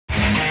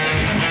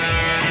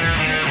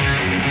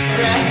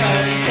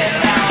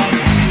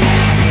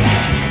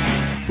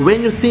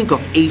When you think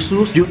of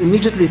ASUS, you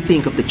immediately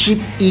think of the cheap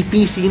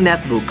EPC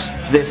netbooks.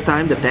 This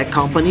time, the tech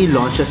company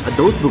launches a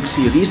notebook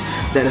series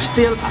that is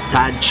still a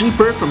tad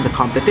cheaper from the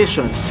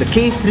competition. The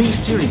K3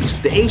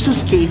 series. The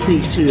ASUS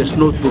K3 series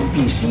notebook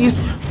PCs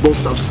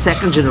boasts of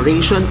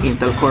second-generation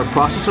Intel Core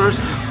processors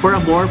for a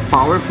more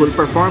powerful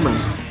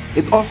performance.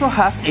 It also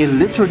has a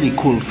literally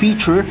cool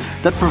feature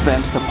that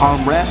prevents the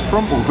palm rest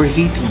from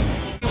overheating.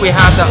 We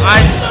have the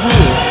ice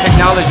cool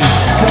technology.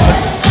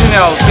 As you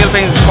know,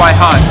 Philippines is quite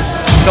hot.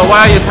 So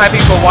while you're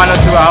typing for 1 or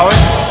 2 hours,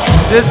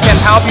 this can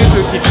help you to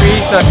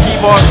decrease the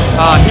keyboard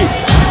heat.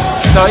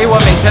 So it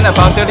will maintain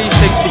about 36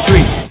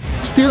 degrees.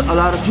 Still, a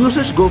lot of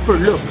users go for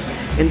looks,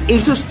 and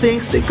ASUS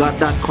thinks they got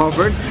that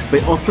covered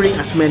by offering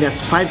as many as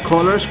 5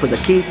 colors for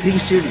the K3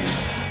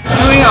 series.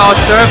 Doing our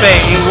survey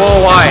in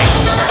worldwide,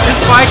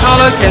 this 5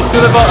 color can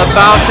suitable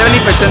about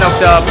 70% of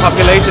the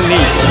population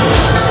needs.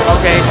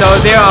 Okay, so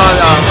there are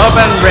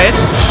urban red,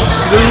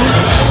 blue,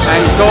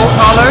 and gold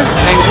color,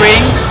 and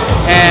green,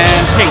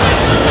 and pink.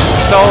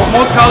 So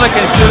most color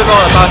can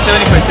suitable about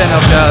 70%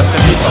 of the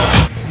people.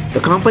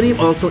 The company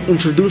also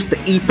introduced the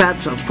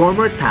ePad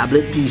Transformer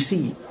tablet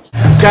PC.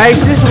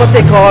 Guys, this is what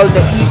they call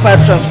the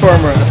ePad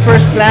Transformer. At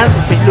first glance,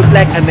 it may look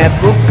like a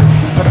netbook,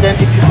 but then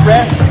if you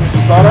press this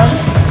button,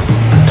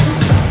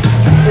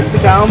 it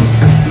becomes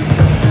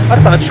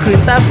a touchscreen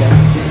tablet.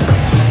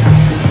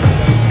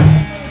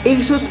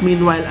 ASUS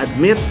meanwhile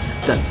admits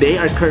that they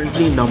are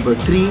currently number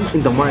 3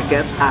 in the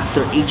market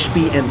after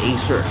HP and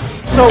Acer.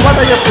 So what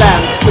are your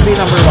plans to be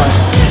number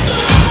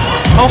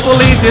 1?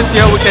 Hopefully this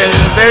year we can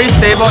very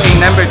stable in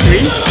number 3,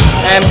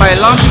 and by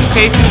launching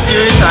K3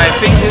 series, I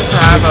think this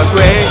have a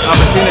great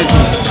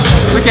opportunity.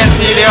 We can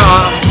see there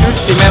are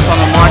huge demand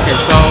from the market,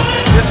 so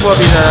this will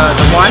be the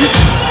one.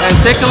 And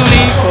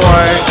secondly, for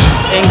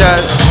in the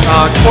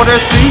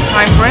quarter 3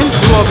 time frame,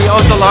 we will be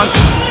also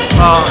launching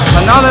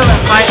another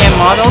high-end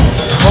models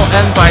for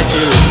M5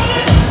 series.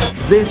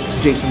 This is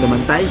Jason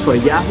Damantay for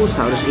Yahoo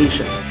Southeast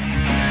Asia.